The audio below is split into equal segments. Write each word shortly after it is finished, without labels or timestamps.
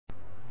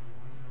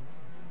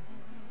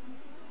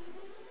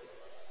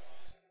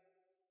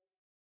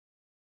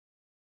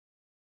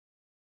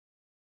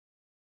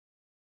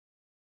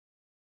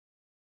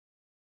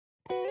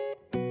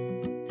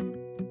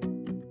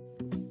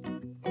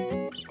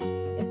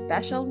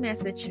special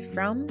message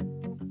from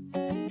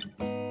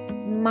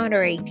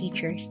Monterey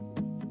teachers.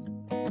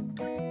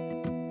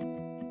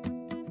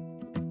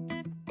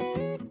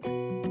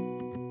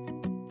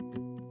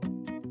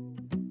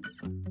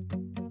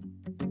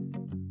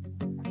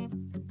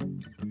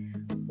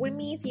 We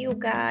miss you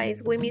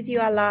guys, we miss you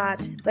a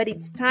lot, but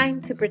it's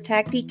time to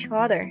protect each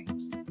other.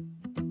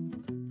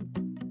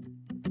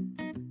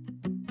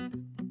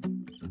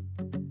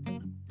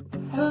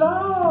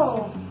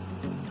 Hello,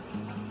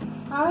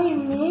 I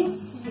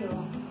miss you.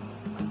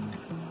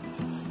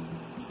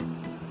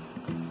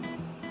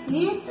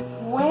 Eat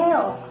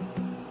well.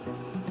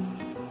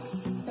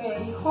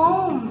 Stay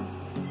home.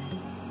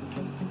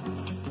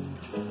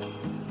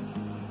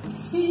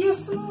 See you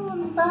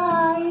soon.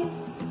 Bye.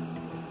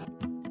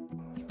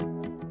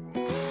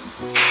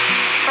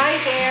 Hi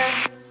there.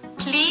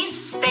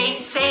 Please stay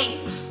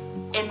safe.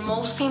 And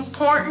most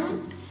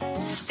important,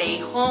 stay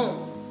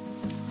home.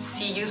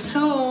 See you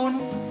soon.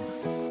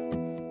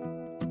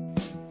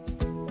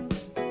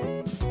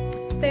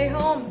 Stay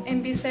home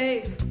and be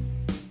safe.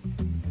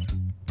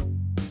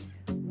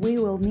 We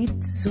will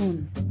meet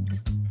soon.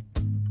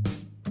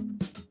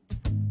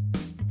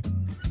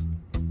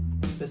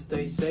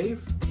 Stay safe.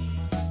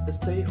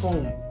 Stay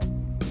home.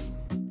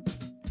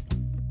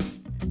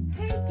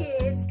 Hey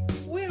kids,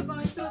 we're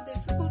going through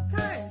difficult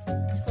times.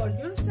 For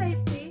your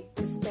safety,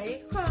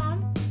 stay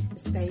home,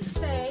 stay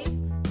safe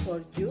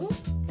for you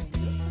and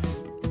your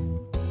family.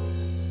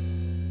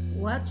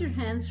 Wash your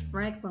hands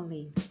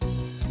frequently.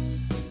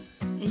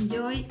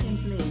 Enjoy and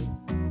play.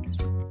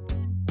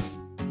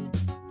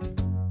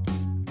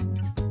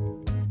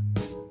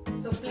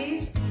 So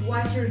please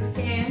wash your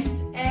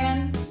hands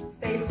and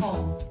stay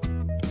home.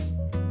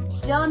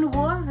 Don't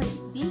worry,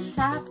 be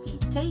happy,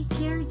 take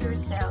care of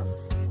yourself.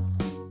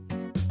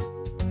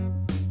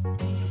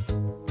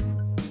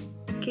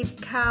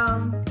 Keep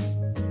calm,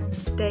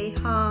 stay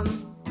home,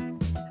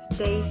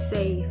 stay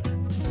safe.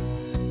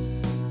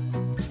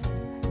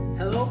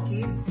 Hello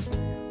kids,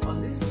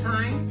 on this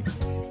time,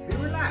 be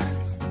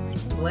relaxed,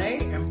 play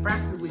and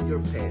practice with your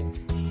pets.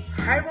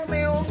 Hi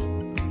Romeo,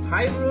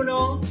 hi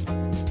Bruno,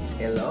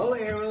 hello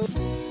Errol.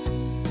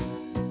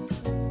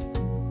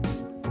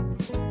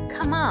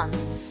 Come on,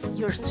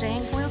 your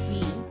strength will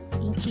be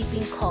in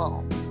keeping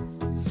calm.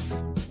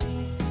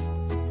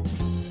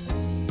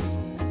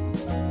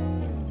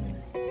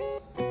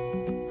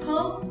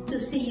 Hope to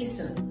see you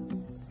soon.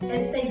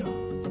 And stay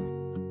home.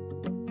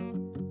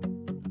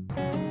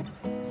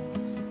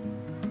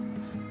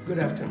 Good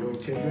afternoon,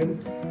 children.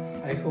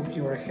 I hope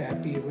you are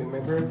happy.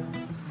 Remember,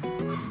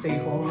 stay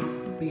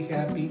home, be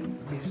happy,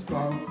 be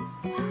strong.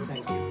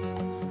 Thank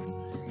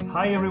you.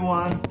 Hi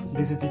everyone,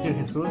 this is Teacher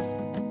Jesus.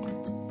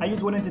 I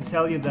just wanted to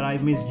tell you that I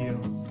missed you.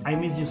 I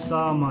missed you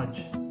so much.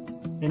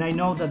 And I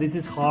know that this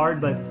is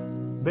hard, but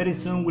very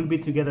soon we'll be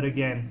together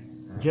again.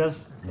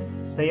 Just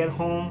stay at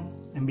home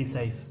and be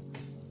safe.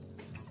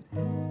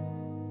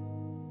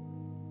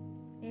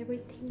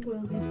 Everything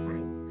will be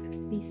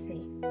fine. Be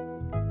safe.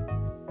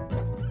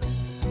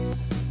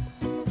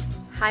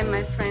 Hi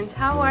my friends,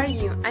 how are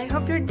you? I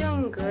hope you're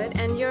doing good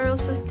and you're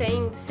also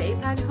staying safe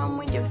at home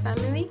with your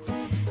family.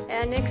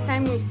 And next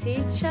time we see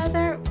each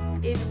other,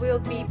 it will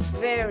be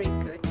very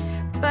good.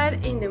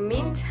 But in the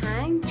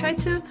meantime, try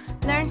to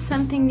learn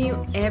something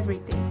new every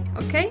day,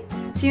 okay?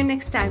 See you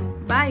next time.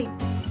 Bye!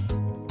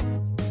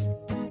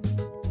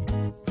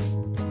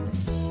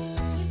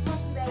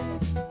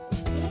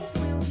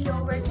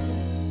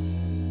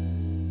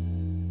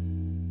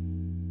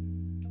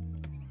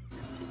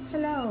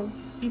 Hello,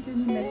 this is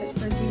the message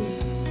for you.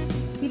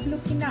 Keep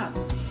looking up.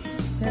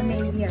 There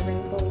may be a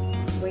rainbow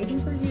waiting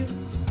for you.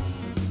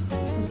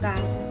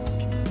 Goodbye.